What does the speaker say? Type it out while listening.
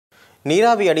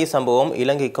நீராவி அடி சம்பவம்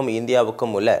இலங்கைக்கும்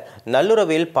இந்தியாவுக்கும் உள்ள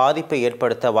நல்லுறவில் பாதிப்பை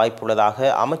ஏற்படுத்த வாய்ப்புள்ளதாக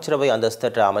அமைச்சரவை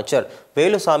அந்தஸ்தற்ற அமைச்சர்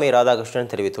வேலுசாமி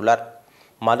ராதாகிருஷ்ணன் தெரிவித்துள்ளார்.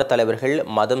 மத தலைவர்கள்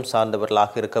மதம்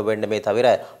சார்ந்தவர்களாக இருக்க வேண்டுமே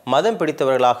தவிர மதம்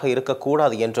பிடித்தவர்களாக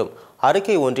இருக்கக்கூடாது என்றும்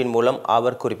அறிக்கை ஒன்றின் மூலம்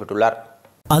அவர் குறிப்பிட்டுள்ளார்.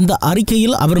 அந்த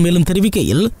அறிக்கையில் அவர் மேலும்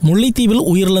தெரிவிக்கையில், முல்லைத்தீவில்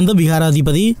உயிரிழந்த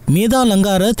விகாராதிபதி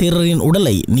மேதாலங்கார தேரரின்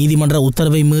உடலை நீதிமன்ற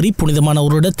உத்தரவை மீறி புனிதமான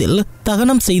ஒரு இடத்தில்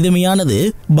தகனம் செய்தமையானது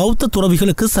பௌத்த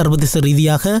துறவிகளுக்கு சர்வதேச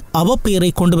ரீதியாக அவப்பெயரை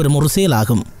கொண்டு வரும் ஒரு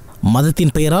செயலாகும்.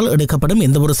 மதத்தின் பெயரால் எடுக்கப்படும்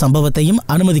எந்த ஒரு சம்பவத்தையும்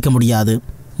அனுமதிக்க முடியாது.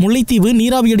 முல்லைத்தீவு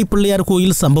நீராவியடி பிள்ளையார்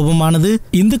கோயில் சம்பவமானது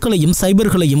இந்துக்களையும்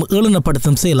சைபர்களையும்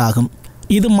ஏளனப்படுத்தும் செயலாகும்.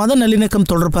 இது மத நல்லிணக்கம்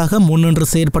தொடர்பாக முன்னின்று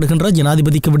செயற்படுகின்ற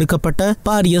ஜனாதிபதிக்கு விடுக்கப்பட்ட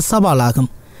பாரிய சவாலாகும்.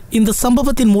 இந்த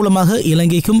சம்பவத்தின் மூலமாக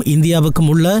இலங்கைக்கும் இந்தியாவுக்கும்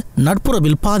உள்ள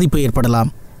நட்புறவில் பாதிப்பு ஏற்படலாம்.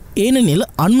 ஏனெனில்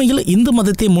அண்மையில் இந்து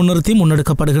மதத்தை முன்னிறுத்தி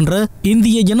முன்னெடுக்கப்படுகின்ற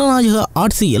இந்திய ஜனநாயக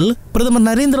ஆட்சியில் பிரதமர்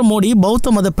நரேந்திர மோடி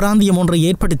பௌத்த மத பிராந்தியம் ஒன்றை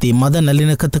ஏற்படுத்தி மத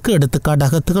நல்லிணக்கத்துக்கு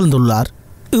எடுத்துக்காட்டாக திகழ்ந்துள்ளார்.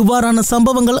 இவ்வாறான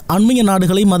சம்பவங்கள் அண்மைய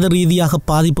நாடுகளை மத ரீதியாக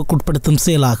பாதிப்புக்குட்படுத்தும்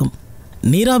செயலாகும்.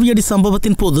 நீராவியடி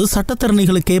சம்பவத்தின் போது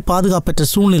சட்டத்தரணிகளுக்கே பாதுகாப்பற்ற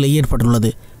சூழ்நிலை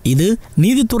ஏற்பட்டுள்ளது. இது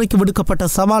நீதித்துறைக்கு விடுக்கப்பட்ட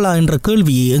சவாலா என்ற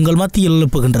கேள்வியை எங்கள் மத்தியில்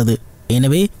எழுப்புகின்றது.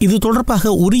 எனவே இது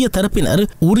தொடர்பாக உரிய தரப்பினர்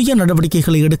உரிய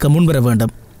நடவடிக்கைகளை எடுக்க முன்வர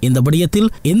வேண்டும். இந்த விடயத்தில்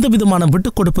எந்தவிதமான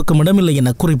விட்டுக் கொடுப்புக்கும் இடமில்லை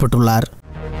என குறிப்பிட்டுள்ளார்.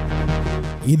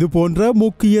 இது போன்ற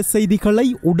முக்கிய செய்திகளை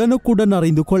உடனுக்குடன்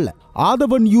அறிந்து கொள்ள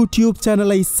ஆதவன் யூடியூப்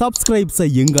சேனலை சப்ஸ்கிரைப்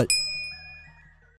செய்யுங்கள்.